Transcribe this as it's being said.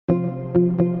Welcome,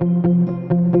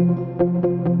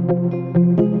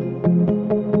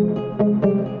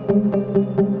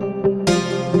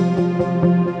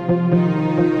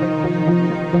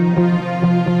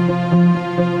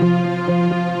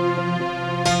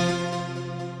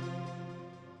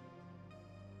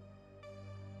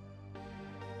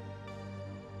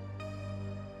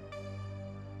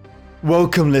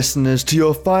 listeners, to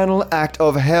your final act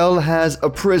of Hell Has a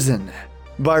Prison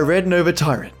by Red Nova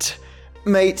Tyrant.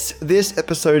 Mates, this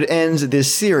episode ends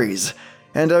this series,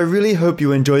 and I really hope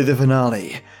you enjoy the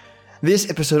finale. This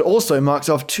episode also marks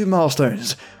off 2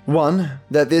 milestones. One,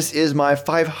 that this is my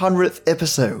 500th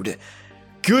episode.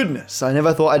 Goodness, I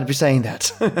never thought I'd be saying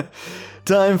that.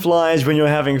 Time flies when you're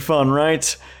having fun,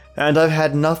 right? And I've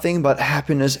had nothing but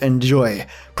happiness and joy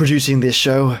producing this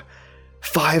show.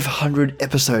 500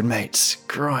 episode, mates.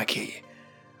 Crikey.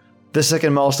 The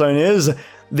second milestone is,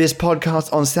 this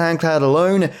podcast on SoundCloud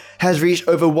alone has reached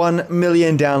over 1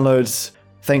 million downloads,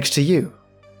 thanks to you.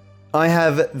 I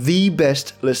have the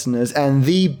best listeners and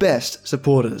the best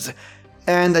supporters,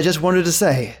 and I just wanted to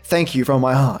say thank you from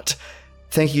my heart.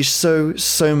 Thank you so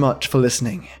much for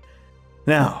listening.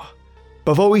 Now,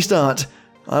 before we start,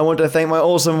 I want to thank my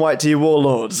awesome White Tea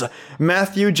Warlords,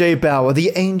 Matthew J. Bauer,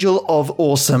 the Angel of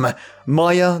Awesome,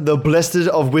 Maya, the Blessed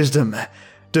of Wisdom,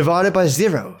 Divided by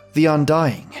Zero, the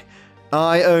Undying,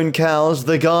 I Own Cows,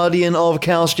 the Guardian of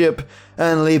Cowship,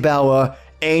 and Lee Bauer,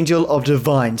 Angel of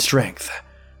Divine Strength.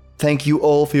 Thank you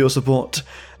all for your support.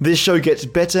 This show gets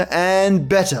better and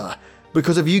better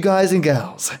because of you guys and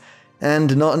gals,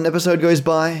 and not an episode goes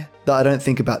by that I don't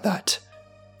think about that.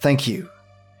 Thank you.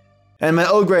 And my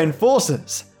Ogre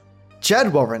enforcers,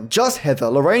 Chad Warren, Joss Heather,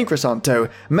 Lorraine Crisanto,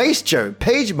 Mace Joe,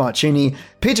 Paige Marcini,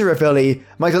 Peter Ravelli,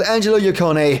 Michelangelo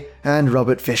Yacone, and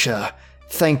Robert Fisher.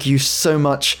 Thank you so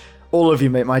much. All of you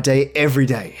make my day every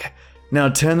day. Now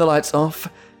turn the lights off,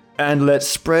 and let's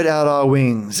spread out our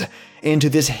wings into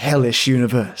this hellish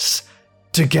universe.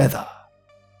 Together.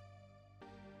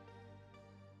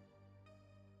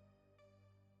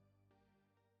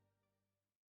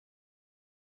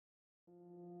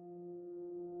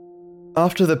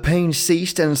 After the pain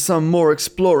ceased and some more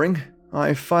exploring,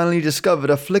 I finally discovered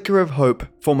a flicker of hope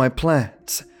for my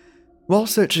plans. While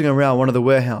searching around one of the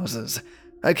warehouses,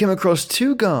 I came across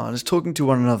 2 guards talking to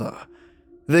one another.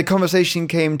 Their conversation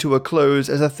came to a close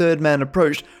as a third man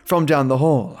approached from down the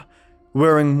hall,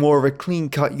 wearing more of a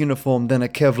clean-cut uniform than a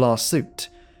Kevlar suit.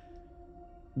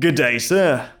 "Good day,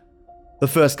 sir," the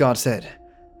first guard said.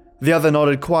 The other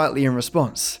nodded quietly in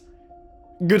response.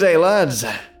 "Good day, lads.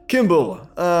 Kimball,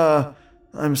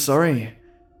 I'm sorry.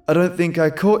 I don't think I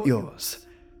caught yours."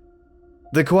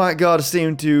 The quiet guard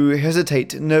seemed to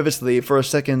hesitate nervously for a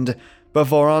second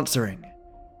before answering.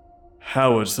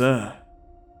 "Howard, sir.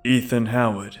 Ethan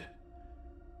Howard."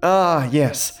 "Ah,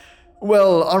 yes.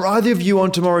 Well, are either of you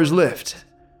on tomorrow's lift?"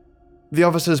 The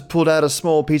officers pulled out a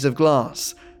small piece of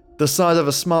glass, the size of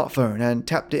a smartphone, and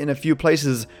tapped it in a few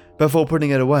places before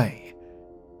putting it away.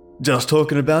 "Just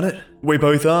talking about it. We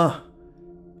both are."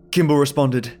 Kimball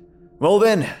responded. "Well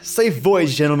then, safe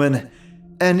voyage, gentlemen.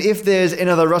 And if there's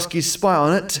another Rusky spy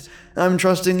on it, I'm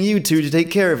trusting you two to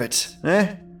take care of it,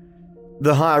 eh?"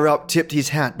 The higher-up tipped his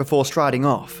hat before striding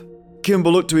off.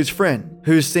 Kimball looked to his friend,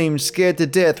 who seemed scared to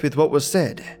death with what was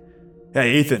said.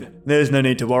 "Hey, Ethan, there's no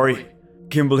need to worry,"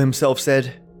 Kimball himself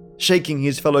said, shaking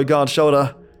his fellow guard's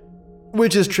shoulder. "We're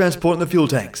just transporting the fuel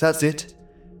tanks, that's it.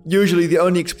 Usually the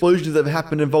only explosions that have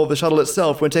happened involve the shuttle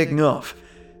itself when taking off.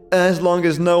 As long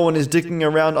as no one is dicking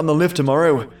around on the lift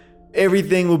tomorrow,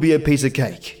 everything will be a piece of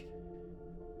cake."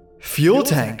 Fuel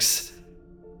tanks?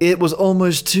 It was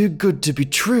almost too good to be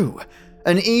true.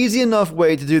 An easy enough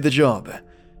way to do the job.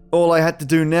 All I had to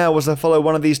do now was to follow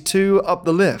one of these 2 up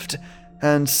the lift,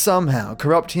 and somehow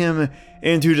corrupt him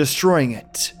into destroying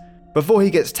it, before he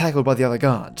gets tackled by the other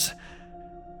guards.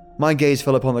 My gaze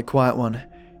fell upon the quiet one.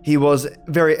 He was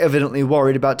very evidently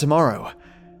worried about tomorrow.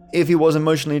 If he was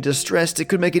emotionally distressed, it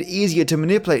could make it easier to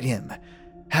manipulate him.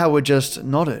 Howard just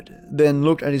nodded, then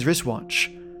looked at his wristwatch.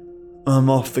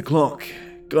 "I'm off the clock.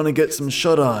 Gonna get some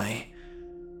shut-eye."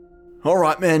 "All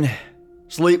right, men.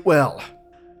 Sleep well.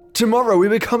 Tomorrow we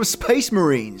become Space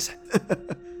Marines."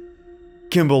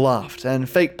 Kimball laughed and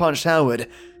fake-punched Howard,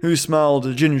 who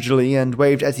smiled gingerly and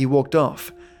waved as he walked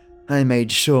off. I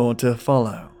made sure to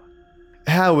follow.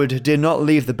 Howard did not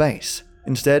leave the base.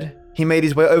 Instead, he made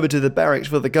his way over to the barracks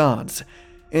for the guards.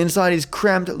 Inside his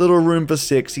cramped little room for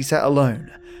 6, he sat alone,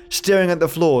 staring at the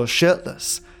floor,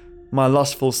 shirtless. My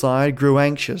lustful side grew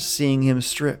anxious seeing him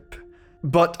strip.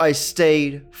 But I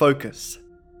stayed focused.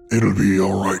 "It'll be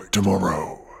all right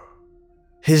tomorrow,"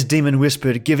 his demon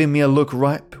whispered, giving me a look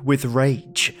ripe with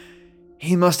rage.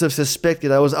 He must have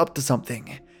suspected I was up to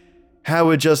something.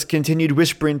 Howard just continued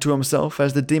whispering to himself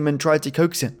as the demon tried to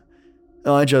coax him.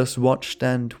 I just watched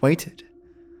and waited.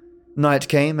 Night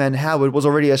came and Howard was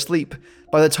already asleep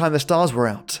by the time the stars were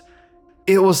out.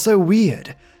 It was so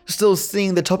weird, still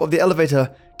seeing the top of the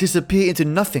elevator disappear into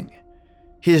nothing.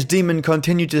 His demon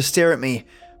continued to stare at me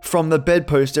from the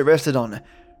bedpost it rested on,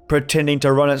 pretending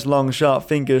to run its long sharp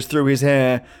fingers through his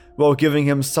hair while giving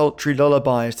him sultry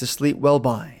lullabies to sleep well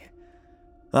by.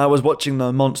 I was watching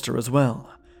the monster as well,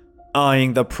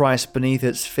 eyeing the price beneath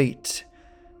its feet.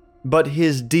 But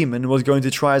his demon was going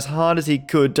to try as hard as he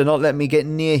could to not let me get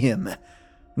near him,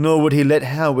 nor would he let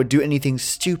Howard do anything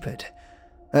stupid,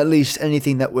 at least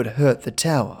anything that would hurt the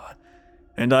tower.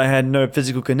 And I had no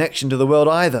physical connection to the world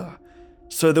either,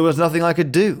 so there was nothing I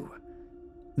could do.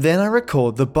 Then I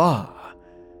recalled the bar.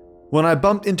 When I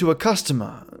bumped into a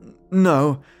customer,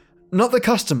 no, not the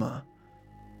customer.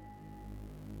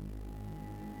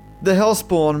 The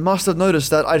Hellspawn must have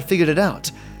noticed that I'd figured it out,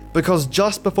 because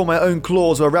just before my own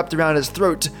claws were wrapped around its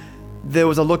throat, there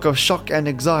was a look of shock and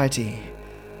anxiety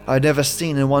I'd never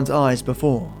seen in one's eyes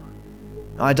before.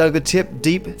 I dug the tip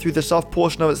deep through the soft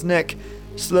portion of its neck,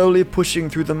 slowly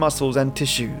pushing through the muscles and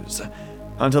tissues,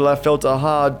 until I felt a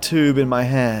hard tube in my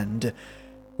hand.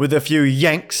 With a few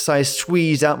yanks, I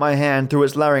squeezed out my hand through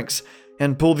its larynx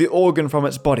and pulled the organ from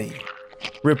its body,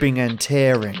 ripping and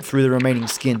tearing through the remaining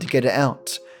skin to get it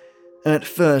out. At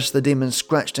first, the demon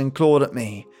scratched and clawed at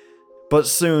me, but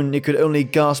soon it could only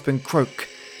gasp and croak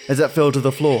as it fell to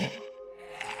the floor.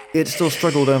 It still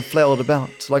struggled and flailed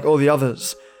about like all the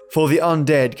others, for the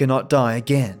undead cannot die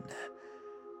again.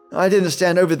 I didn't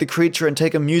stand over the creature and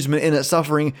take amusement in its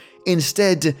suffering.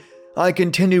 Instead, I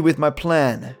continued with my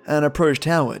plan and approached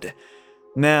Howard.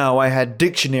 Now I had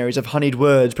dictionaries of honeyed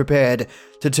words prepared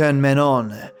to turn men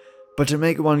on, but to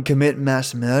make one commit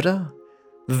mass murder?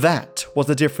 That was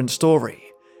a different story.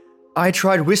 I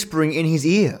tried whispering in his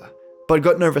ear, but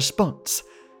got no response.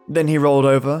 Then he rolled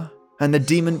over, and the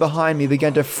demon behind me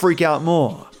began to freak out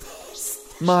more.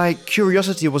 My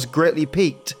curiosity was greatly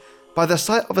piqued by the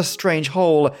sight of a strange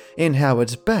hole in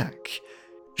Howard's back,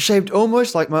 shaped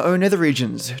almost like my own nether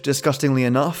regions, disgustingly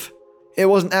enough. It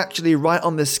wasn't actually right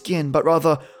on the skin, but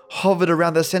rather hovered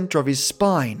around the center of his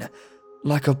spine,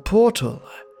 like a portal.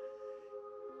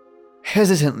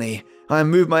 Hesitantly, I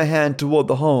moved my hand toward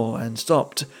the hole and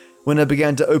stopped when it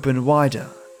began to open wider.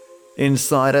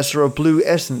 Inside, I saw a blue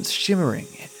essence shimmering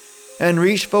and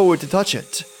reached forward to touch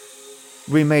it.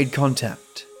 We made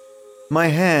contact. My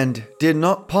hand did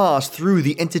not pass through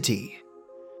the entity.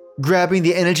 Grabbing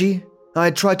the energy,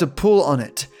 I tried to pull on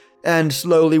it, and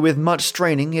slowly, with much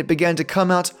straining, it began to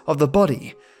come out of the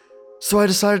body. So I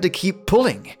decided to keep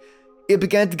pulling. It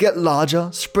began to get larger,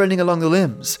 spreading along the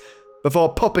limbs,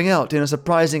 before popping out in a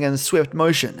surprising and swift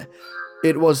motion.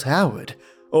 It was Howard,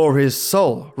 or his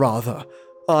soul, rather,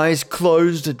 eyes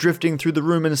closed, drifting through the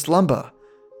room in slumber,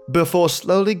 before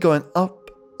slowly going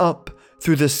up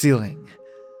through the ceiling.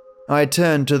 I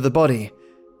turned to the body.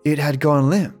 It had gone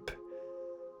limp.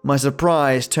 My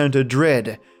surprise turned to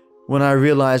dread when I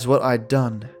realized what I'd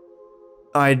done.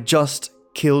 I'd just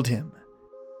killed him,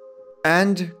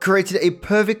 and created a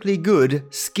perfectly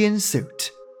good skin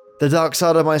suit. The dark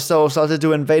side of my soul started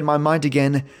to invade my mind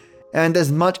again, and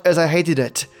as much as I hated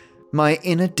it, my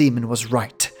inner demon was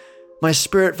right. My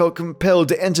spirit felt compelled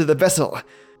to enter the vessel.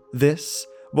 This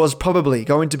was probably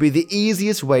going to be the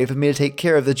easiest way for me to take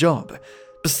care of the job.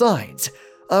 Besides,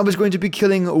 I was going to be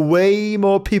killing way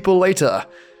more people later.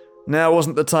 Now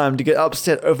wasn't the time to get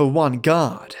upset over one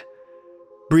guard.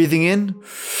 Breathing in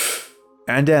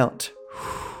and out,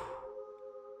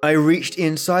 I reached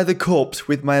inside the corpse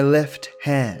with my left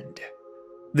hand.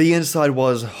 The inside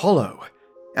was hollow,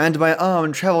 and my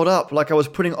arm traveled up like I was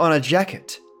putting on a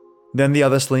jacket. Then the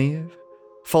other sleeve,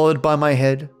 followed by my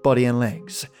head, body, and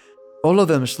legs. All of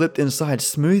them slipped inside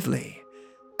smoothly.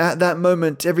 At that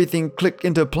moment, everything clicked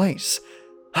into place.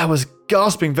 I was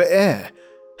gasping for air.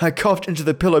 I coughed into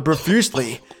the pillow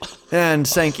profusely and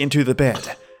sank into the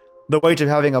bed. The weight of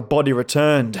having a body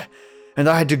returned, and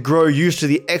I had to grow used to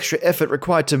the extra effort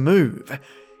required to move.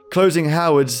 Closing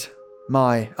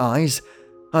my eyes,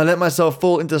 I let myself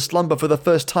fall into slumber for the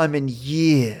first time in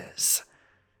years.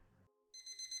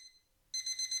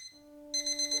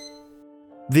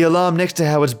 The alarm next to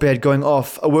Howard's bed going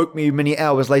off awoke me many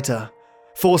hours later,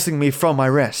 forcing me from my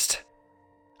rest.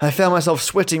 I found myself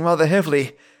sweating rather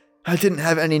heavily. I didn't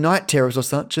have any night terrors or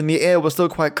such, and the air was still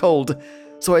quite cold,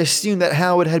 so I assumed that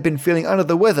Howard had been feeling under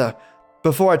the weather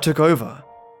before I took over.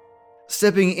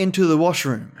 Stepping into the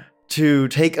washroom to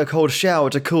take a cold shower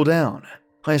to cool down,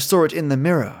 I saw it in the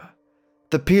mirror.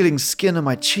 The peeling skin on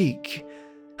my cheek.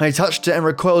 I touched it and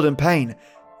recoiled in pain.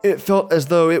 It felt as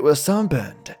though it was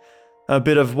sunburned. A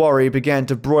bit of worry began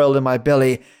to broil in my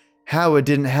belly. Howard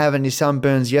didn't have any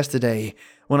sunburns yesterday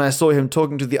when I saw him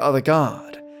talking to the other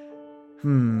guard.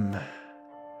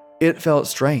 It felt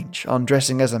strange,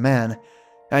 undressing as a man,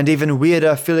 and even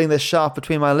weirder feeling the shaft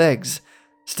between my legs.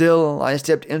 Still, I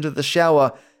stepped into the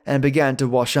shower and began to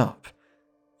wash up.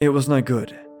 It was no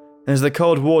good, as the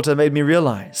cold water made me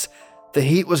realize the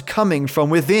heat was coming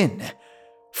from within.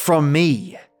 From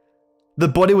me. The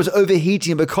body was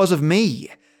overheating because of me,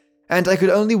 and I could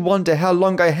only wonder how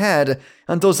long I had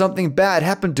until something bad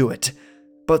happened to it.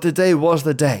 But today was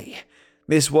the day.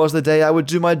 This was the day I would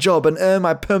do my job and earn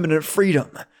my permanent freedom.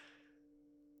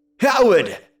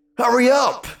 "Howard, hurry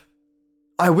up!"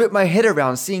 I whipped my head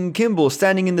around, seeing Kimball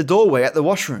standing in the doorway at the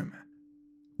washroom.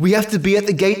 "We have to be at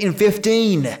the gate in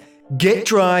 15. Get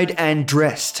dried and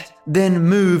dressed, then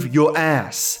move your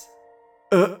ass."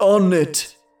 On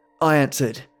it," I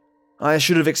answered. I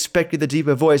should have expected the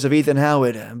deeper voice of Ethan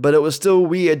Howard, but it was still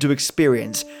weird to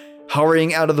experience.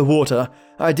 Hurrying out of the water,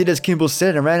 I did as Kimball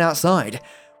said and ran outside,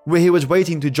 where he was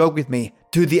waiting to jog with me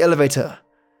to the elevator.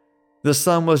 The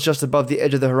sun was just above the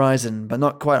edge of the horizon, but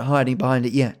not quite hiding behind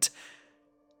it yet.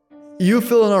 "You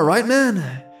feeling alright,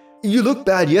 man? You looked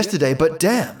bad yesterday, but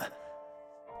damn."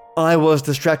 I was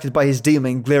distracted by his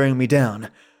demon glaring me down.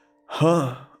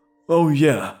 "Huh? Oh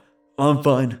yeah, I'm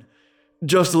fine.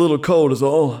 Just a little cold is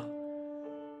all."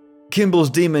 Kimball's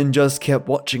demon just kept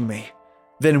watching me,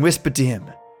 then whispered to him,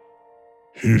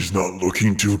 He's not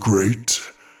looking too great.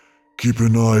 Keep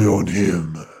an eye on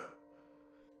him.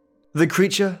 The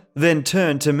creature then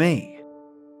turned to me,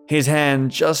 his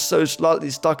hand just so slightly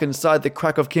stuck inside the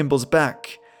crack of Kimball's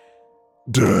back.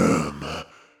 Damn.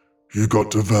 You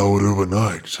got devoured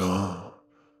overnight, huh?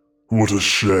 What a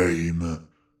shame.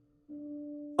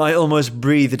 I almost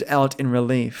breathed out in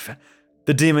relief.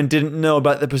 The demon didn't know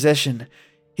about the possession.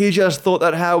 He just thought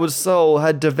that Howard's soul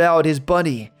had devoured his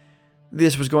body.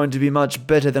 This was going to be much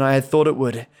better than I had thought it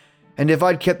would, and if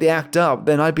I'd kept the act up,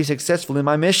 then I'd be successful in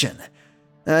my mission.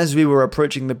 As we were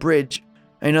approaching the bridge,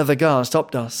 another guard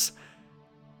stopped us.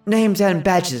 "Names and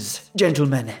badges,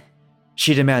 gentlemen,"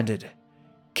 she demanded.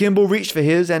 Kimball reached for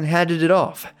his and handed it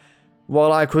off,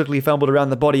 while I quickly fumbled around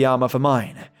the body armor for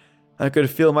mine. I could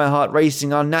feel my heart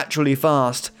racing unnaturally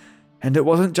fast, and it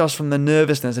wasn't just from the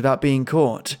nervousness about being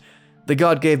caught. The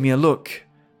guard gave me a look.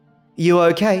 "You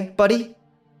okay, buddy?"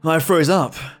 I froze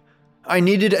up. I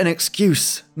needed an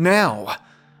excuse, now.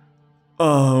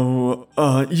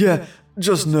 Yeah,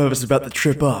 just nervous about the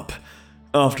trip up,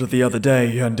 after the other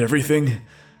day and everything."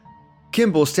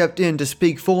 Kimball stepped in to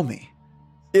speak for me.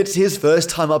 "It's his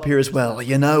first time up here as well,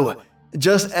 you know.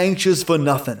 Just anxious for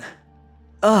nothing."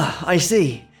 "Ah, I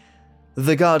see."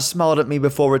 The guard smiled at me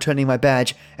before returning my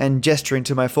badge and gesturing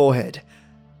to my forehead.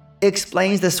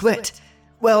 "Explains the sweat.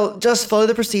 Well, just follow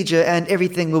the procedure and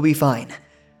everything will be fine."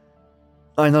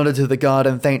 I nodded to the guard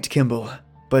and thanked Kimball,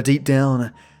 but deep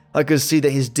down, I could see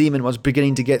that his demon was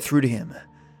beginning to get through to him.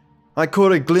 I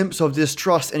caught a glimpse of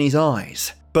distrust in his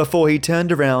eyes before he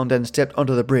turned around and stepped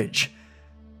onto the bridge.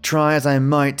 Try as I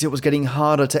might, it was getting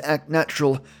harder to act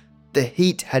natural. The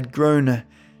heat had grown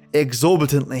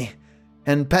exorbitantly,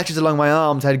 and patches along my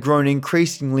arms had grown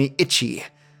increasingly itchy.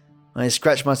 I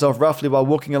scratched myself roughly while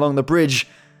walking along the bridge,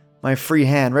 my free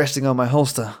hand resting on my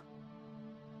holster.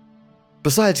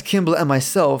 Besides Kimball and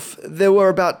myself, there were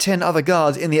about 10 other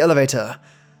guards in the elevator.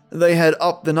 They had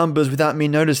upped the numbers without me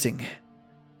noticing.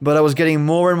 But I was getting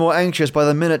more and more anxious by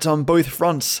the minute on both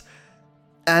fronts.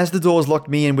 As the doors locked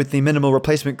me in with the minimal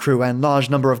replacement crew and large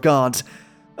number of guards,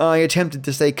 I attempted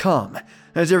to stay calm,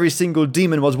 as every single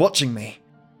demon was watching me.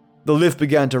 The lift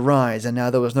began to rise, and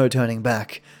now there was no turning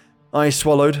back. I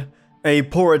swallowed, a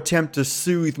poor attempt to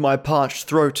soothe my parched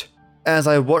throat, as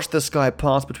I watched the sky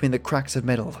pass between the cracks of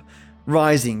metal,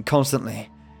 rising constantly.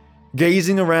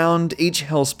 Gazing around, each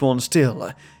hellspawn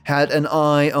still had an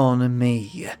eye on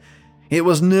me. It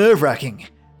was nerve-wracking,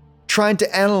 trying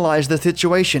to analyze the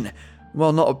situation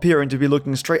while not appearing to be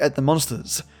looking straight at the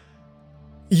monsters.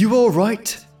 "You all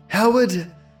right,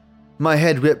 Howard?" My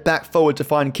head whipped back forward to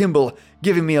find Kimball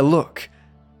giving me a look.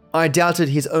 I doubted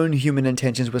his own human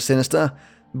intentions were sinister,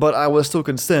 but I was still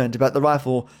concerned about the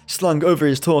rifle slung over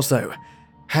his torso,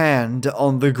 hand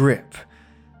on the grip.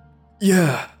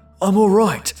 "Yeah, I'm all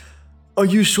right. Are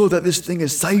you sure that this thing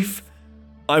is safe?"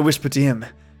 I whispered to him.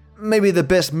 Maybe the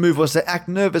best move was to act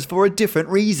nervous for a different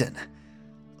reason.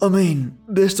 "I mean,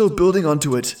 they're still building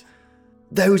onto it.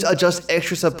 Those are just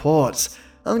extra supports.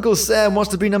 Uncle Sam wants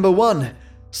to be number one,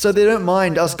 so they don't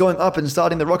mind us going up and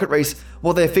starting the rocket race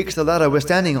while they fix the ladder we're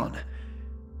standing on."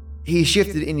 He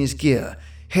shifted in his gear,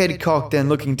 head cocked and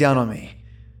looking down on me.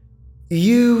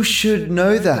 You should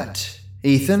know that,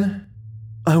 Ethan.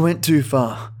 I went too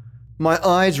far. My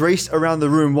eyes raced around the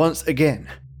room once again.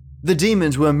 The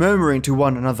demons were murmuring to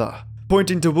one another,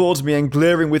 pointing towards me and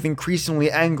glaring with increasingly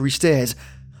angry stares.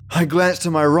 I glanced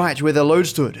to my right where the load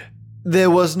stood. There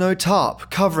was no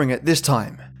tarp covering it this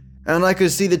time, and I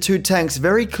could see the two tanks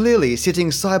very clearly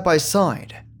sitting side by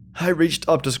side. I reached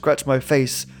up to scratch my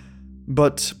face,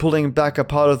 but pulling back a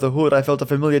part of the hood I felt a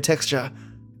familiar texture,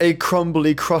 a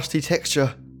crumbly, crusty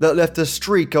texture that left a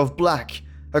streak of black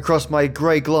across my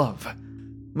grey glove.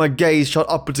 My gaze shot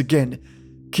upwards again.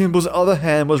 Kimball's other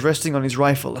hand was resting on his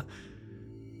rifle.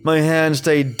 My hand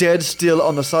stayed dead still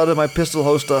on the side of my pistol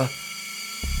holster.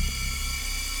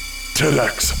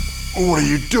 Telex, what are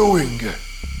you doing?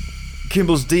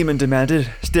 Kimball's demon demanded,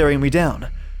 staring me down.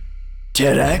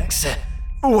 Telex,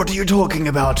 what are you talking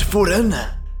about,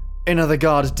 Furin? Another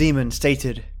guard's demon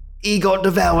stated. He got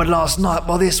devoured last night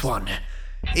by this one.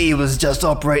 He was just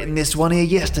operating this one here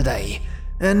yesterday,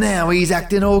 and now he's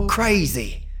acting all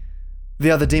crazy. The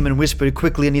other demon whispered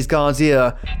quickly in his guard's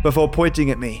ear before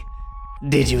pointing at me.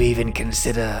 Did you even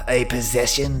consider a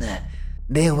possession?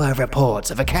 There were reports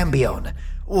of a Cambion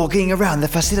walking around the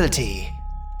facility.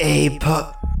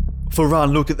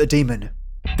 Furan looked at the demon,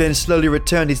 then slowly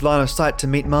returned his line of sight to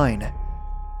meet mine.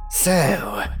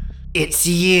 So, it's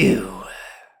you.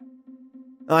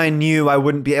 I knew I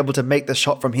wouldn't be able to make the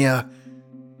shot from here.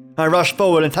 I rushed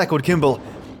forward and tackled Kimball,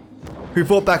 who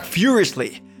fought back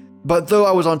furiously, but though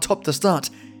I was on top to start,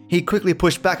 he quickly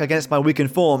pushed back against my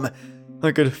weakened form.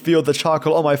 I could feel the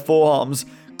charcoal on my forearms,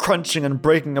 crunching and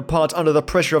breaking apart under the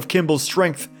pressure of Kimball's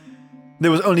strength.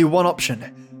 There was only one option,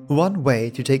 one way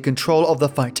to take control of the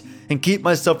fight and keep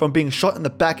myself from being shot in the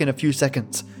back in a few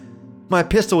seconds. My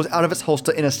pistol was out of its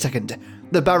holster in a second,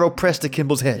 the barrel pressed to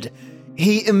Kimball's head.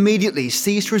 He immediately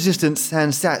ceased resistance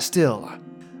and sat still,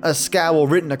 a scowl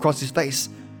written across his face.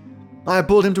 I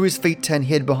pulled him to his feet and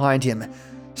hid behind him,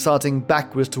 starting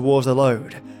backwards towards the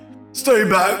load. Stay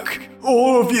back,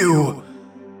 all of you!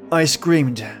 I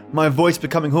screamed, my voice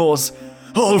becoming hoarse.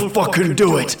 I'll fucking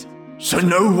do it, so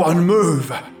no one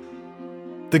move!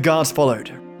 The guards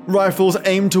followed, rifles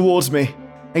aimed towards me.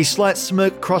 A slight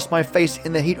smirk crossed my face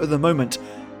in the heat of the moment.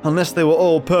 Unless they were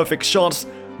all perfect shots,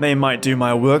 they might do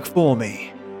my work for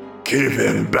me. Keep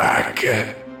him back!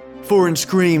 Furin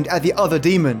screamed at the other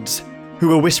demons, who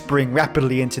were whispering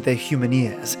rapidly into their human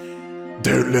ears.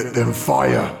 Don't let them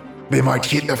fire. They might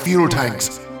hit the fuel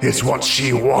tanks. It's what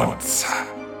she wants.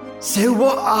 So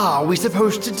what are we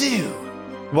supposed to do?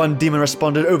 One demon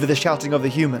responded over the shouting of the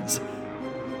humans.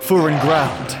 Furin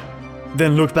growled,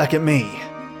 then looked back at me.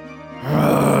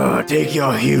 Take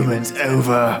your humans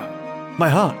over. My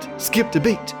heart skipped a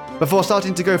beat before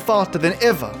starting to go faster than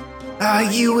ever. Are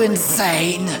you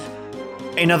insane?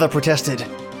 Another protested.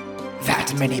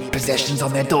 That many possessions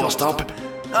on their doorstep?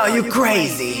 Are you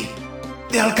crazy?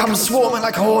 They'll come swarming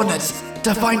like hornets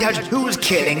to find out who's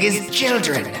killing his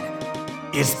children.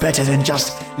 It's better than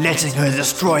just letting her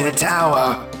destroy the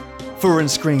tower. Furin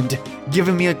screamed,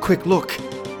 giving me a quick look.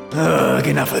 Ugh,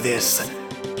 enough of this.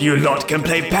 You lot can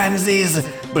play pansies,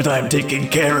 but I'm taking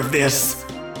care of this.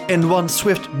 In one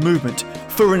swift movement,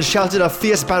 Furin shouted a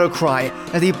fierce battle cry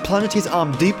as he plunged his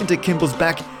arm deep into Kimball's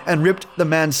back and ripped the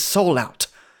man's soul out.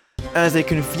 As a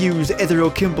confused, ethereal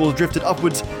Kimball drifted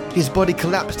upwards, his body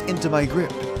collapsed into my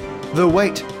grip, the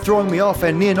weight throwing me off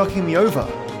and near knocking me over.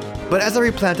 But as I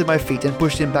replanted my feet and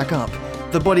pushed him back up,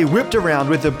 the body whipped around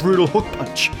with a brutal hook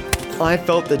punch. I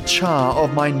felt the char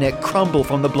of my neck crumble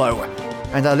from the blow,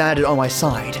 and I landed on my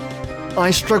side.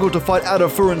 I struggled to fight out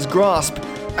of Furin's grasp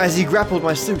as he grappled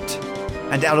my suit,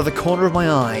 and out of the corner of my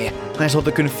eye, I saw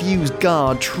the confused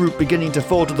guard troop beginning to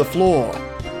fall to the floor,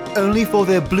 only for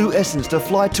their blue essence to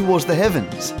fly towards the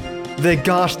heavens. Their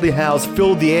ghastly howls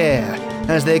filled the air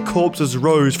as their corpses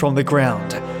rose from the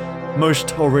ground,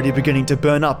 most already beginning to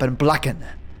burn up and blacken.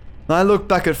 I looked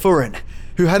back at Furin,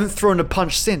 who hadn't thrown a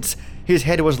punch since. His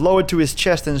head was lowered to his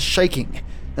chest and shaking,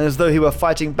 as though he were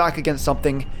fighting back against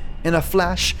something. In a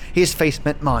flash, his face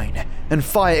met mine, and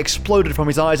fire exploded from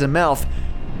his eyes and mouth.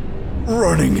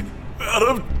 Running out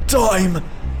of time,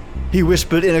 he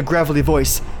whispered in a gravelly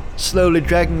voice, slowly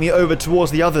dragging me over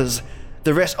towards the others.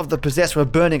 The rest of the possessed were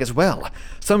burning as well,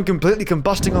 some completely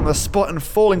combusting on the spot and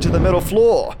falling to the metal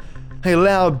floor. A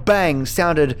loud bang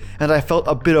sounded, and I felt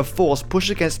a bit of force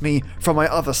push against me from my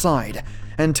other side,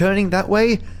 and turning that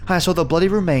way, I saw the bloody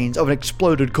remains of an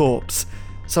exploded corpse,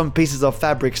 some pieces of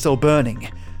fabric still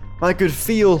burning. I could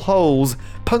feel holes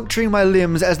puncturing my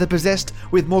limbs as the possessed,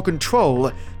 with more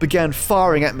control, began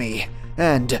firing at me,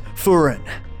 and Furin.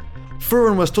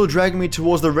 Furin was still dragging me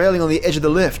towards the railing on the edge of the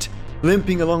lift,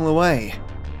 limping along the way.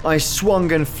 I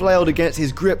swung and flailed against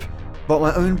his grip, but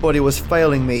my own body was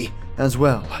failing me as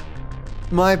well.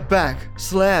 My back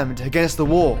slammed against the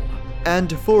wall, and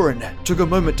Furin took a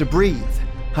moment to breathe.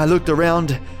 I looked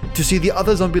around to see the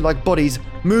other zombie-like bodies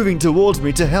moving towards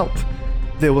me to help.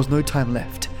 There was no time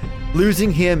left.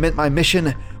 Losing here meant my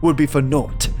mission would be for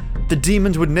naught. The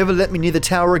demons would never let me near the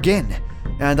tower again,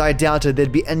 and I doubted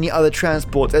there'd be any other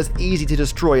transport as easy to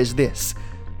destroy as this.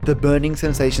 The burning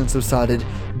sensation subsided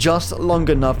just long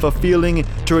enough for feeling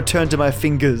to return to my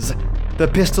fingers. The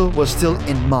pistol was still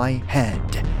in my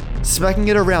hand. Smacking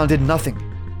it around did nothing.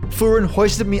 Furin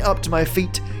hoisted me up to my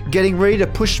feet, getting ready to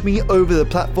push me over the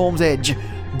platform's edge.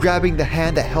 Grabbing the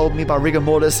hand that held me by rigor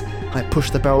mortis, I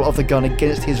pushed the barrel of the gun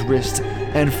against his wrist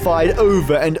and fired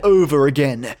over and over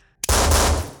again.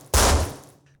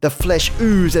 The flesh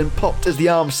oozed and popped as the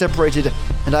arms separated,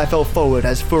 and I fell forward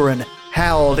as Furin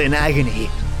howled in agony.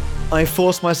 I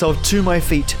forced myself to my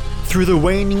feet through the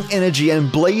waning energy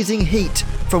and blazing heat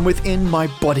from within my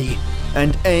body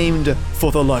and aimed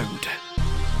for the load.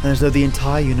 As though the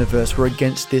entire universe were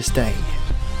against this day.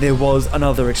 There was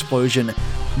another explosion,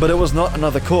 but it was not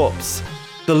another corpse.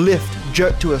 The lift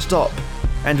jerked to a stop,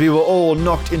 and we were all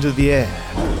knocked into the air.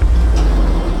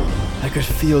 I could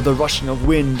feel the rushing of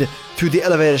wind through the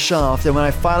elevator shaft, and when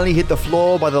I finally hit the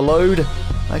floor by the load,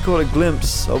 I caught a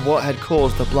glimpse of what had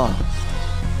caused the blast.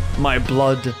 My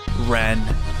blood ran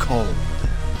cold.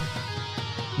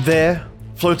 There,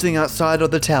 floating outside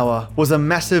of the tower, was a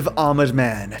massive armored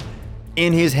man.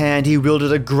 In his hand he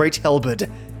wielded a great halberd,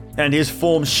 and his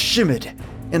form shimmered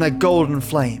in a golden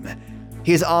flame.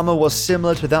 His armor was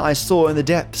similar to that I saw in the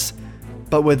depths,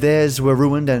 but where theirs were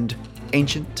ruined and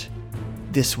ancient,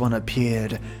 this one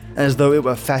appeared as though it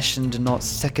were fashioned not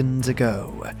seconds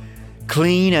ago.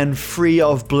 Clean and free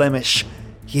of blemish,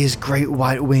 his great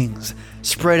white wings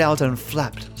spread out and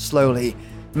flapped slowly,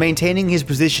 maintaining his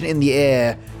position in the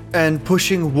air and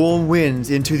pushing warm winds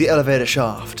into the elevator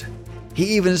shaft.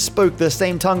 He even spoke the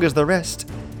same tongue as the rest,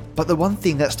 but the one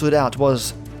thing that stood out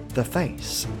was the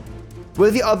face.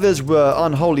 Where the others were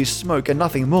unholy smoke and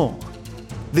nothing more,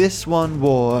 this one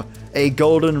wore a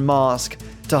golden mask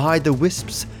to hide the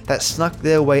wisps that snuck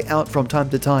their way out from time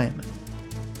to time.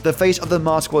 The face of the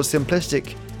mask was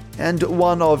simplistic and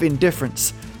one of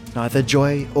indifference, neither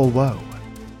joy or woe,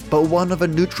 but one of a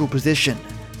neutral position,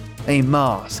 a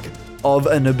mask of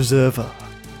an observer.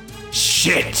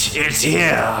 Shit, it's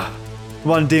here!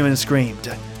 One demon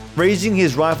screamed, raising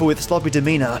his rifle with sloppy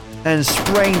demeanor and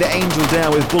spraying the angel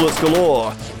down with bullets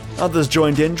galore. Others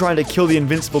joined in, trying to kill the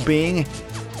invincible being.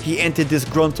 He entered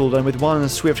disgruntled, and with one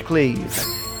swift cleave,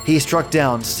 he struck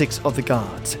down 6 of the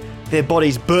guards, their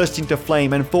bodies bursting to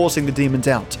flame and forcing the demons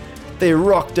out. They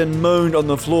rocked and moaned on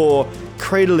the floor,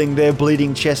 cradling their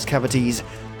bleeding chest cavities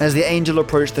as the angel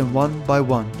approached them one by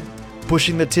one,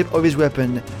 pushing the tip of his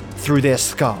weapon through their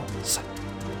skulls.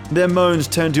 Their moans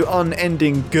turned to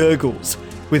unending gurgles,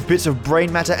 with bits of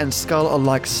brain matter and skull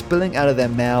alike spilling out of their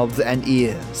mouths and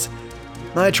ears.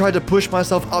 I tried to push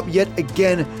myself up yet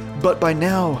again, but by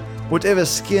now, whatever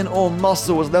skin or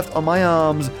muscle was left on my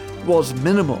arms was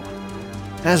minimal,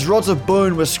 as rods of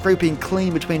bone were scraping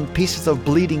clean between pieces of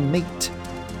bleeding meat.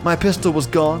 My pistol was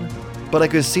gone, but I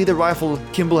could see the rifle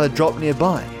Kimball had dropped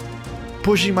nearby.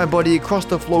 Pushing my body across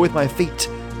the floor with my feet,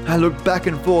 I looked back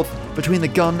and forth between the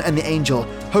gun and the angel,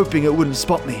 hoping it wouldn't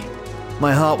spot me.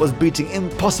 My heart was beating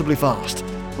impossibly fast,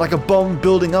 like a bomb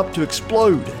building up to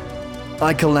explode.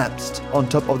 I collapsed on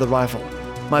top of the rifle,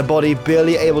 my body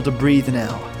barely able to breathe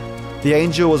now. The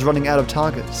angel was running out of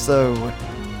targets,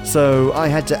 so I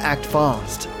had to act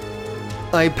fast.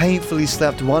 I painfully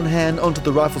slapped one hand onto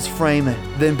the rifle's frame,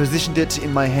 then positioned it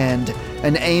in my hand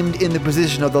and aimed in the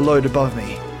position of the load above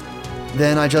me.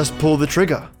 Then I just pulled the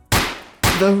trigger.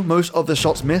 Though most of the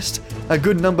shots missed, a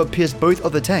good number pierced both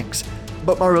of the tanks,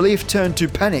 but my relief turned to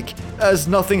panic as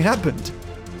nothing happened.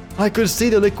 I could see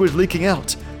the liquid leaking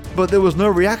out, but there was no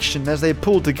reaction as they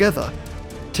pulled together.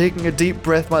 Taking a deep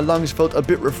breath, my lungs felt a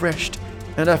bit refreshed,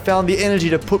 and I found the energy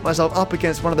to put myself up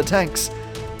against one of the tanks.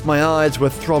 My eyes were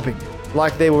throbbing,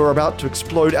 like they were about to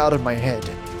explode out of my head,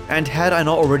 and had I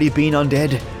not already been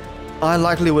undead, I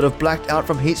likely would have blacked out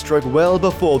from heatstroke well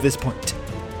before this point.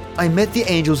 I met the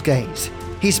angel's gaze.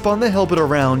 He spun the halberd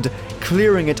around,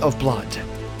 clearing it of blood,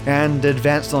 and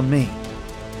advanced on me.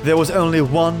 There was only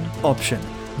one option,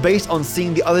 based on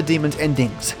seeing the other demon's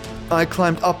endings. I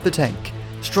climbed up the tank,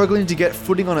 struggling to get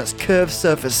footing on its curved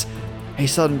surface. A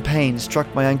sudden pain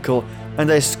struck my ankle,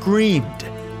 and I screamed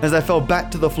as I fell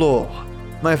back to the floor,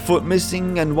 my foot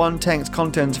missing and one tank's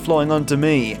contents flowing onto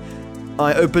me.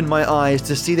 I opened my eyes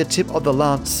to see the tip of the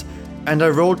lance, and I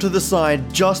rolled to the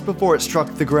side just before it struck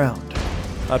the ground.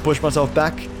 I pushed myself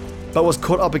back, but was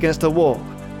caught up against a wall.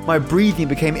 My breathing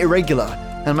became irregular,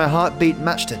 and my heartbeat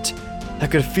matched it. I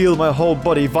could feel my whole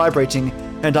body vibrating,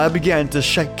 and I began to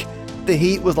shake. The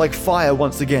heat was like fire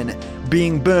once again,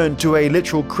 being burned to a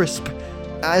literal crisp.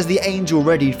 As the angel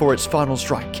readied for its final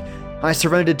strike, I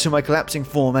surrendered to my collapsing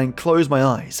form and closed my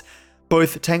eyes,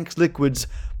 both tank's liquids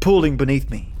pooling beneath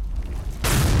me.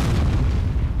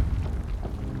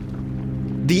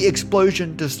 The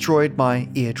explosion destroyed my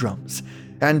eardrums,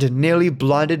 and nearly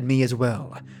blinded me as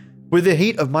well. With the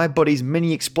heat of my body's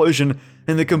mini-explosion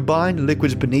and the combined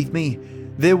liquids beneath me,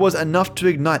 there was enough to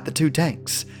ignite the two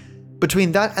tanks.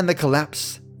 Between that and the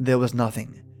collapse, there was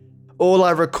nothing. All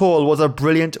I recall was a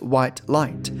brilliant white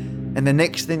light, and the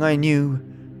next thing I knew,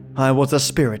 I was a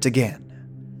spirit again.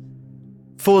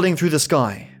 Falling through the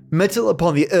sky, metal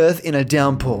upon the earth in a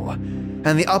downpour,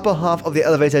 and the upper half of the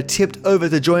elevator tipped over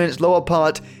to join its lower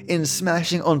part in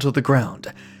smashing onto the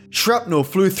ground. Shrapnel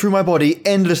flew through my body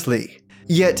endlessly,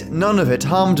 yet none of it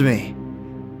harmed me.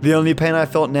 The only pain I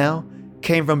felt now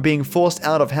came from being forced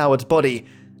out of Howard's body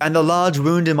and the large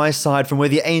wound in my side from where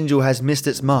the angel has missed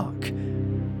its mark.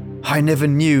 I never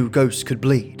knew ghosts could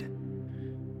bleed.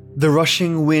 The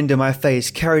rushing wind in my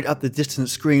face carried up the distant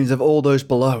screams of all those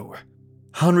below.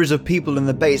 Hundreds of people in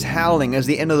the base howling as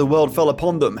the end of the world fell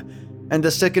upon them, and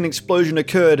the second explosion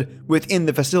occurred within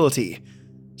the facility.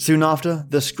 Soon after,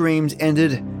 the screams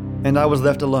ended, and I was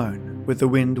left alone with the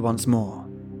wind once more.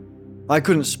 I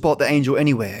couldn't spot the angel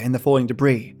anywhere in the falling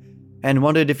debris, and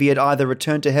wondered if he had either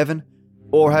returned to heaven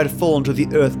or had fallen to the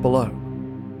earth below.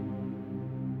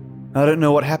 I don't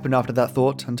know what happened after that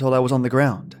thought until I was on the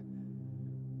ground.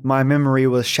 My memory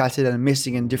was shattered and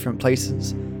missing in different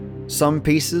places. Some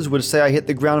pieces would say I hit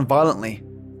the ground violently,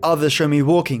 others show me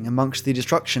walking amongst the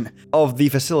destruction of the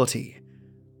facility.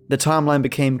 The timeline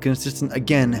became consistent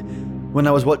again when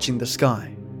I was watching the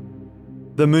sky.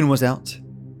 The moon was out,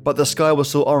 but the sky was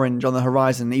still orange on the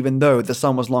horizon even though the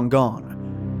sun was long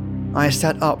gone. I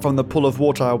sat up from the pool of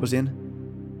water I was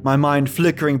in, my mind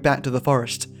flickering back to the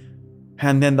forest,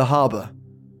 and then the harbor.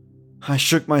 I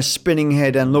shook my spinning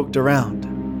head and looked around.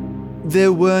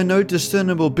 There were no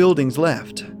discernible buildings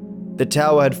left. The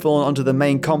tower had fallen onto the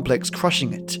main complex,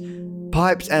 crushing it.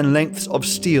 Pipes and lengths of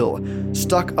steel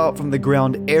stuck up from the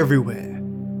ground everywhere.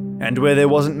 And where there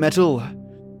wasn't metal,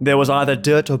 there was either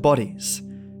dirt or bodies.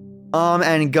 Arm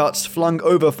and guts flung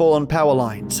over fallen power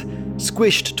lines,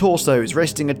 squished torsos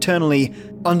resting eternally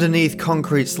underneath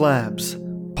concrete slabs,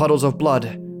 puddles of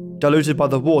blood diluted by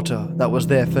the water that was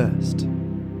there first.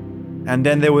 And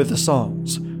then there were the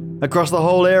souls. Across the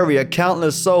whole area,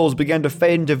 countless souls began to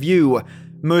fade into view.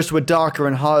 Most were darker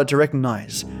and harder to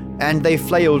recognize, and they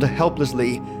flailed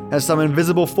helplessly as some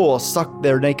invisible force sucked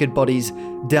their naked bodies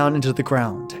down into the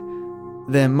ground.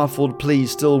 Their muffled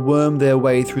pleas still wormed their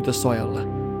way through the soil,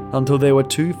 until they were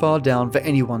too far down for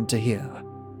anyone to hear.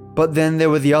 But then there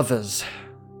were the others.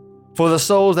 For the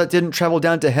souls that didn't travel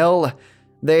down to hell,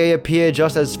 they appear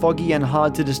just as foggy and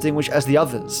hard to distinguish as the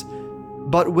others.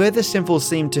 But where the sinful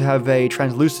seemed to have a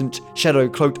translucent shadow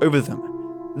cloaked over them,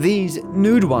 these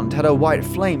nude ones had a white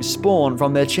flame spawn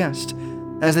from their chest.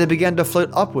 As they began to float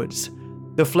upwards,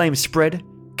 the flame spread,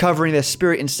 covering their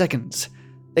spirit in seconds.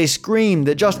 They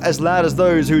screamed just as loud as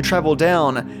those who travel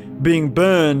down, being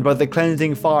burned by the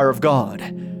cleansing fire of God.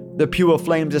 The pure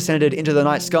flames ascended into the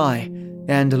night sky,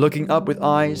 and looking up with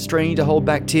eyes straining to hold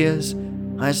back tears,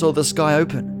 I saw the sky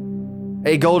open.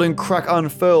 A golden crack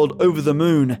unfurled over the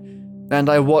moon, and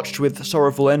I watched with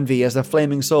sorrowful envy as the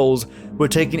flaming souls were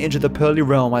taken into the pearly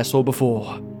realm I saw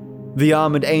before. The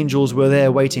armored angels were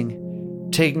there waiting,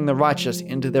 taking the righteous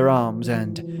into their arms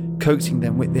and coaxing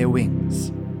them with their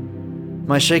wings.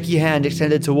 My shaky hand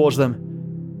extended towards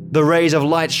them, the rays of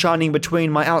light shining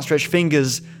between my outstretched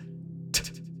fingers.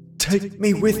 "Take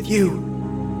me with you,"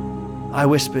 I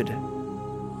whispered,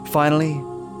 finally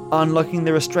unlocking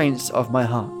the restraints of my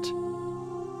heart.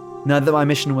 Now that my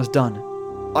mission was done,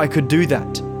 I could do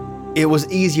that. It was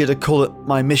easier to call it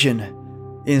my mission,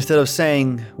 instead of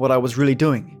saying what I was really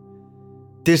doing.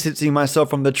 Distancing myself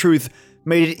from the truth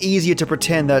made it easier to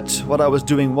pretend that what I was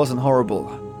doing wasn't horrible,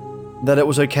 that it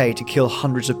was okay to kill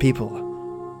hundreds of people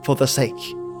for the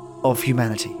sake of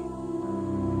humanity.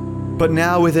 But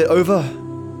now with it over,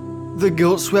 the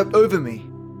guilt swept over me.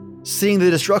 Seeing the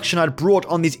destruction I'd brought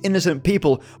on these innocent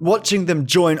people, watching them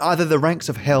join either the ranks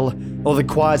of hell or the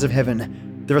choirs of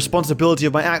heaven, the responsibility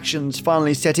of my actions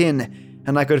finally set in,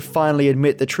 and I could finally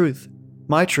admit the truth.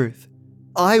 My truth.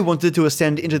 I wanted to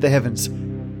ascend into the heavens.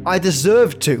 I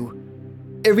deserved to.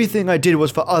 Everything I did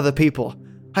was for other people.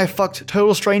 I fucked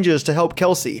total strangers to help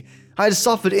Kelsey. I had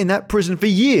suffered in that prison for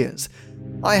years.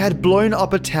 I had blown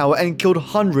up a tower and killed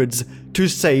hundreds to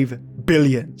save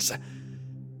billions.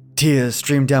 Tears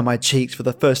streamed down my cheeks for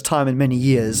the first time in many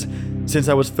years since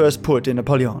I was first put in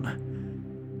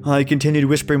Apollyon. I continued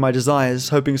whispering my desires,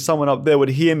 hoping someone up there would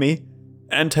hear me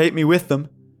and take me with them.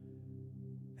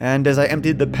 And as I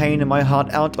emptied the pain in my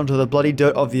heart out onto the bloody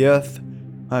dirt of the earth,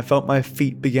 I felt my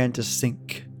feet began to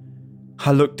sink.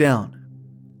 I looked down,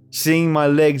 seeing my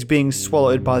legs being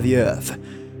swallowed by the earth,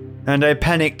 and I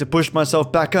panicked to push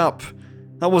myself back up.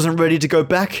 I wasn't ready to go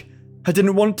back. I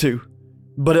didn't want to,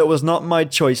 but it was not my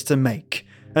choice to make.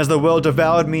 As the world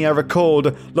devoured me, I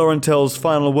recalled Laurentel's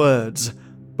final words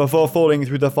before falling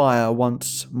through the fire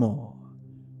once more,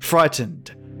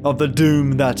 frightened of the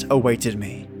doom that awaited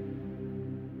me.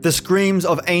 The screams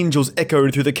of angels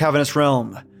echoed through the cavernous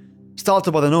realm.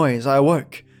 Startled by the noise, I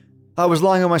awoke. I was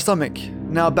lying on my stomach,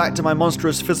 now back to my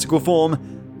monstrous physical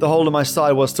form. The hole in my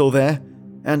side was still there,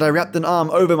 and I wrapped an arm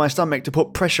over my stomach to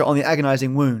put pressure on the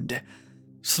agonizing wound.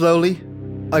 Slowly,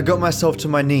 I got myself to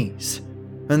my knees,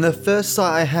 and the first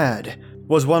sight I had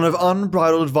was one of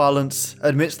unbridled violence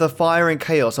amidst the fire and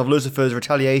chaos of Lucifer's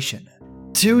retaliation.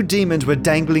 2 demons were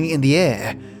dangling in the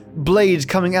air, blades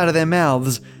coming out of their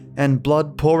mouths, and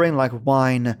blood pouring like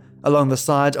wine along the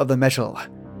sides of the metal.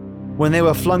 When they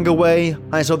were flung away,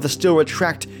 I saw the steel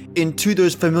retract into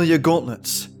those familiar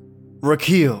gauntlets,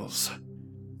 Rakil's.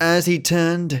 As he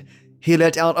turned, he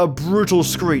let out a brutal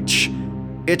screech.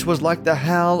 It was like the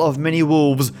howl of many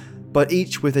wolves, but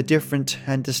each with a different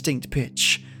and distinct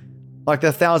pitch, like the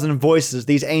 1,000 voices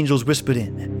these angels whispered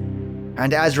in.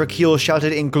 And as Rakil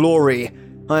shouted in glory,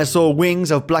 I saw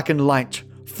wings of blackened light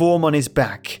form on his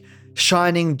back,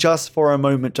 shining just for a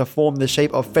moment to form the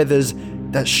shape of feathers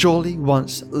that surely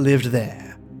once lived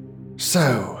there.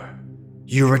 So,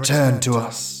 you returned to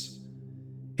us.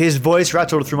 His voice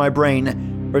rattled through my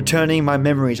brain, returning my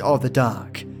memories of the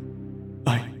dark.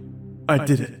 I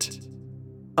did it.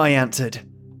 I answered.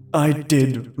 I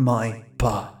did my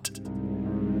part.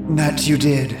 That you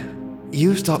did.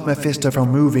 You stopped Mephisto from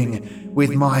moving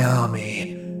with my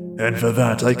army, and for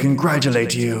that I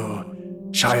congratulate you,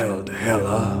 Child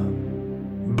Hela.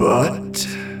 But...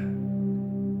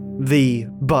 The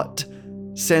but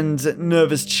sends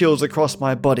nervous chills across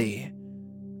my body.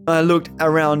 I looked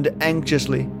around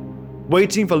anxiously,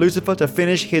 waiting for Lucifer to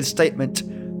finish his statement.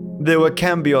 There were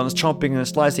cambions chomping and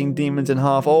slicing demons in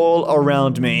half all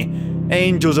around me,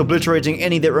 angels obliterating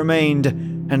any that remained,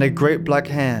 and a great black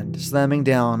hand slamming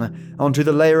down onto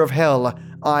the layer of hell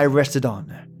I rested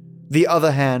on. The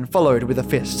other hand followed with a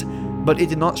fist, but it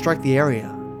did not strike the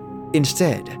area.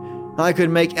 Instead, I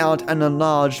could make out an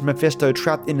enlarged Mephisto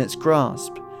trapped in its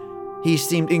grasp. He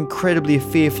seemed incredibly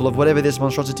fearful of whatever this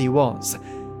monstrosity was,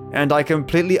 and I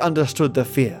completely understood the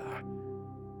fear.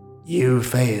 You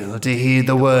failed to heed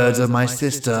the words of my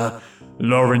sister,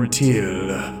 Laurentil.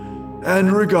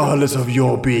 And regardless of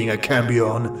your being a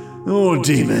cambion or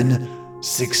demon,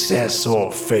 success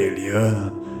or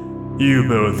failure, you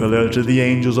both alerted the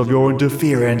angels of your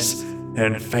interference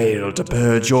and failed to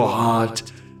purge your heart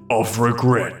of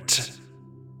regret.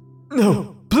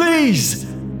 No, please!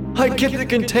 I kept it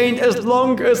contained as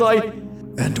long as I...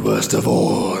 And worst of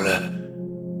all,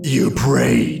 you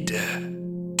prayed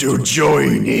to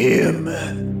join him.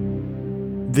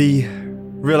 The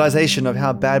realization of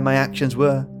how bad my actions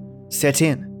were set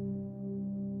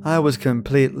in. I was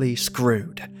completely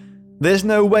screwed. There's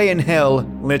no way in hell,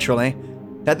 literally,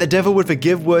 that the devil would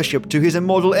forgive worship to his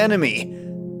immortal enemy.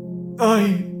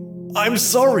 I'm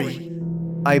sorry,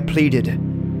 I pleaded,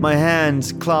 my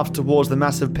hands clasped towards the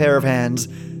massive pair of hands.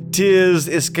 Tears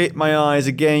escaped my eyes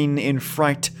again in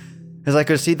fright as I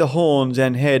could see the horns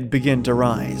and head begin to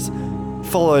rise,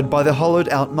 followed by the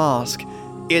hollowed-out mask.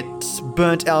 Its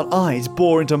burnt-out eyes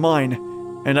bore into mine,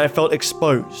 and I felt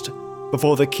exposed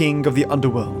before the king of the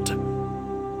underworld.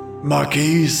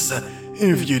 Marquise,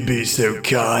 if you'd be so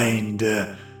kind.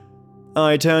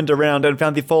 I turned around and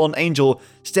found the fallen angel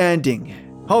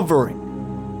standing,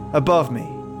 hovering above me,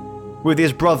 with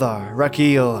his brother,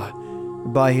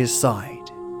 Rakil, by his side.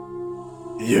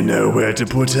 You know where to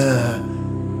put her,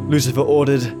 Lucifer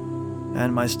ordered,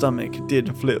 and my stomach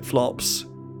did flip-flops.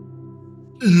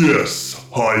 Yes,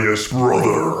 highest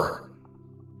brother.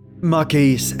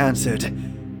 Marquise answered.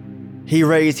 He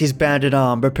raised his banded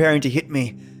arm, preparing to hit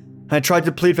me. I tried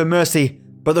to plead for mercy,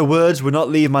 but the words would not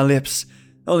leave my lips.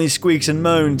 Only squeaks and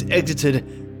moans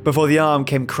exited before the arm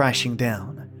came crashing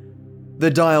down. The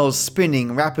dials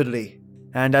spinning rapidly,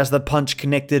 and as the punch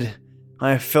connected,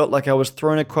 I felt like I was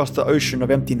thrown across the ocean of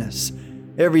emptiness.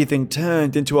 Everything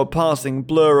turned into a passing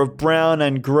blur of brown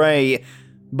and grey,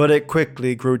 but it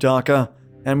quickly grew darker,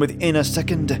 and within a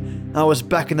second, I was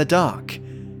back in the dark.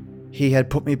 he had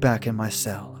put me back in my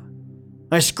cell.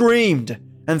 I screamed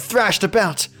and thrashed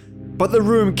about, but the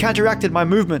room counteracted my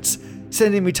movements,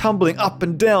 sending me tumbling up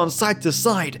and down, side to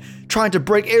side, trying to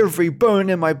break every bone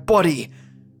in my body.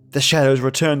 The shadows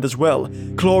returned as well,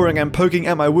 clawing and poking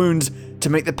at my wounds to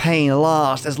make the pain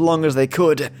last as long as they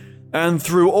could. And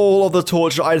through all of the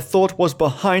torture I thought was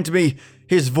behind me,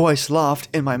 his voice laughed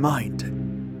in my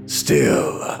mind.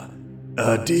 Still,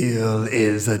 a deal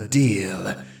is a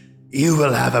deal. You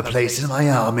will have a place in my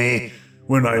army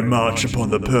when I march upon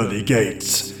the pearly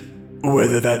gates.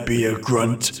 Whether that be a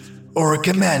grunt or a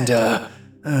commander,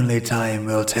 only time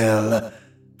will tell.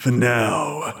 For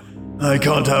now, I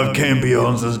can't have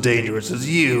Cambions as dangerous as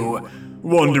you,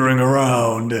 wandering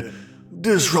around,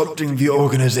 disrupting the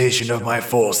organization of my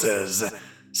forces.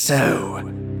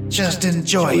 So, just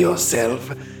enjoy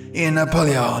yourself in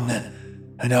Apollyon,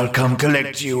 and I'll come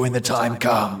collect you when the time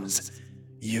comes.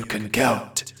 You can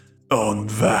count on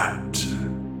that.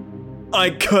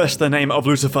 I cursed the name of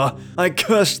Lucifer. I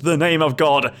cursed the name of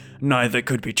God. Neither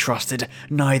could be trusted.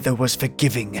 Neither was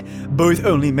forgiving. Both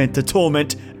only meant to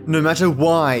torment, no matter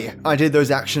why I did those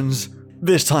actions.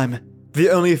 This time, the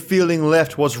only feeling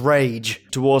left was rage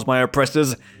towards my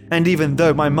oppressors, and even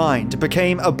though my mind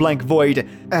became a blank void,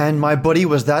 and my body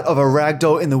was that of a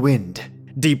ragdoll in the wind,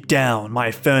 deep down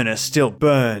my furnace still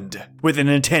burned with an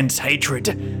intense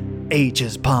hatred.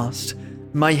 Ages passed.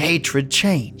 My hatred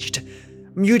changed,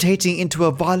 mutating into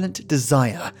a violent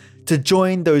desire to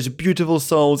join those beautiful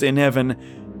souls in heaven.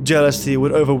 Jealousy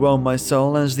would overwhelm my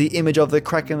soul as the image of the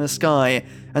crack in the sky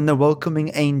and the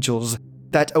welcoming angels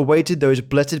that awaited those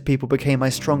blessed people became my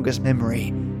strongest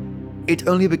memory. It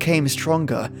only became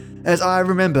stronger as I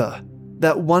remember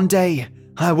that one day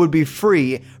I would be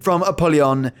free from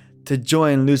Apollyon to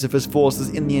join Lucifer's forces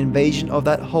in the invasion of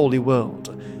that holy world.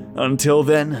 Until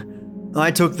then,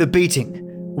 I took the beating,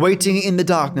 waiting in the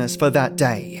darkness for that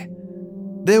day.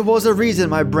 There was a reason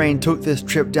my brain took this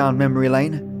trip down memory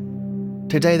lane.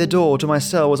 Today the door to my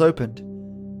cell was opened.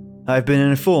 I've been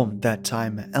informed that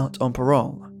I'm out on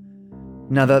parole,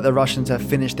 now that the Russians have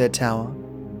finished their tower.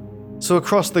 So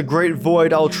across the great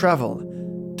void I'll travel,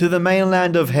 to the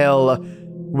mainland of hell,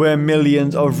 where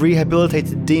millions of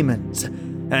rehabilitated demons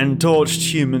and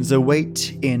torched humans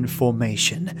await in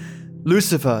formation.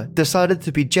 Lucifer decided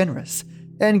to be generous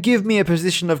and give me a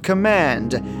position of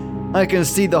command. I can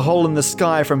see the hole in the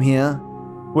sky from here,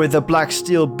 where the black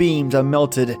steel beams are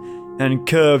melted and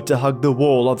curved to hug the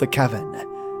wall of the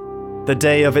cavern. The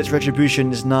day of its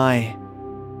retribution is nigh.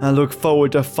 I look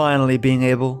forward to finally being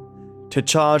able to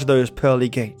charge those pearly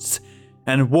gates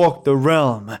and walk the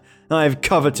realm I've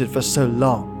coveted for so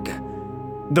long.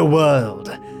 The world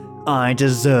I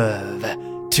deserve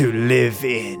to live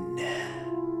in.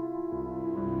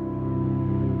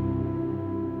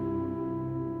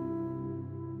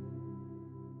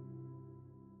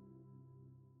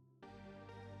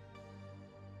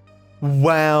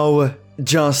 Wow,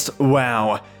 just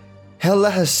wow. Hela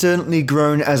has certainly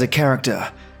grown as a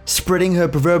character, spreading her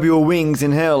proverbial wings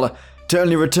in hell to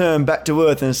only return back to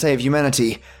Earth and save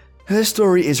humanity. Her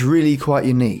story is really quite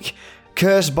unique,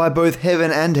 cursed by both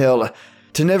heaven and hell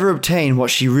to never obtain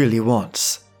what she really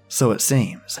wants, so it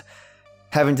seems,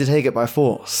 having to take it by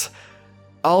force.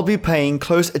 I'll be paying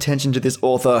close attention to this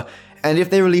author, and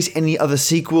if they release any other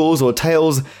sequels or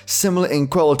tales similar in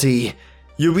quality,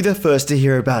 you'll be the first to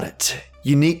hear about it.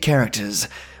 Unique characters,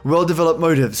 well-developed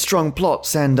motives, strong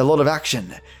plots, and a lot of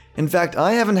action. In fact,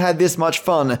 I haven't had this much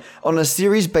fun on a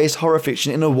series-based horror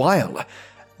fiction in a while.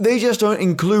 They just don't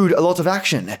include a lot of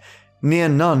action. Near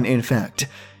none, in fact.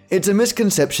 It's a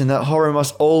misconception that horror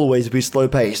must always be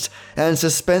slow-paced and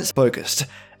suspense-focused.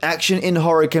 Action in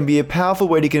horror can be a powerful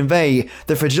way to convey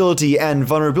the fragility and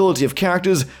vulnerability of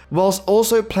characters, whilst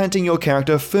also planting your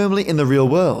character firmly in the real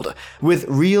world, with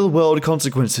real-world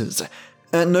consequences.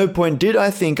 At no point did I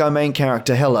think our main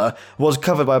character, Hela, was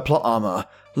covered by plot armor.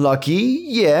 Lucky,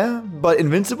 yeah, but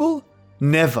invincible?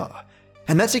 Never.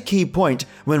 And that's a key point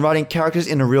when writing characters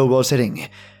in a real-world setting.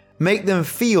 Make them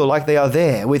feel like they are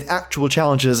there, with actual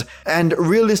challenges and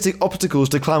realistic obstacles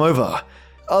to climb over.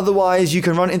 Otherwise, you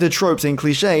can run into tropes and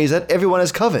cliches that everyone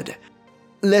has covered.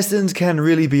 Lessons can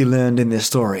really be learned in this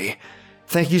story.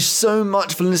 Thank you so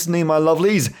much for listening, my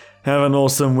lovelies. Have an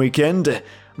awesome weekend.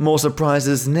 More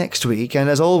surprises next week, and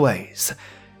as always,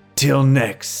 till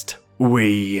next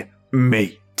we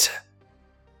meet.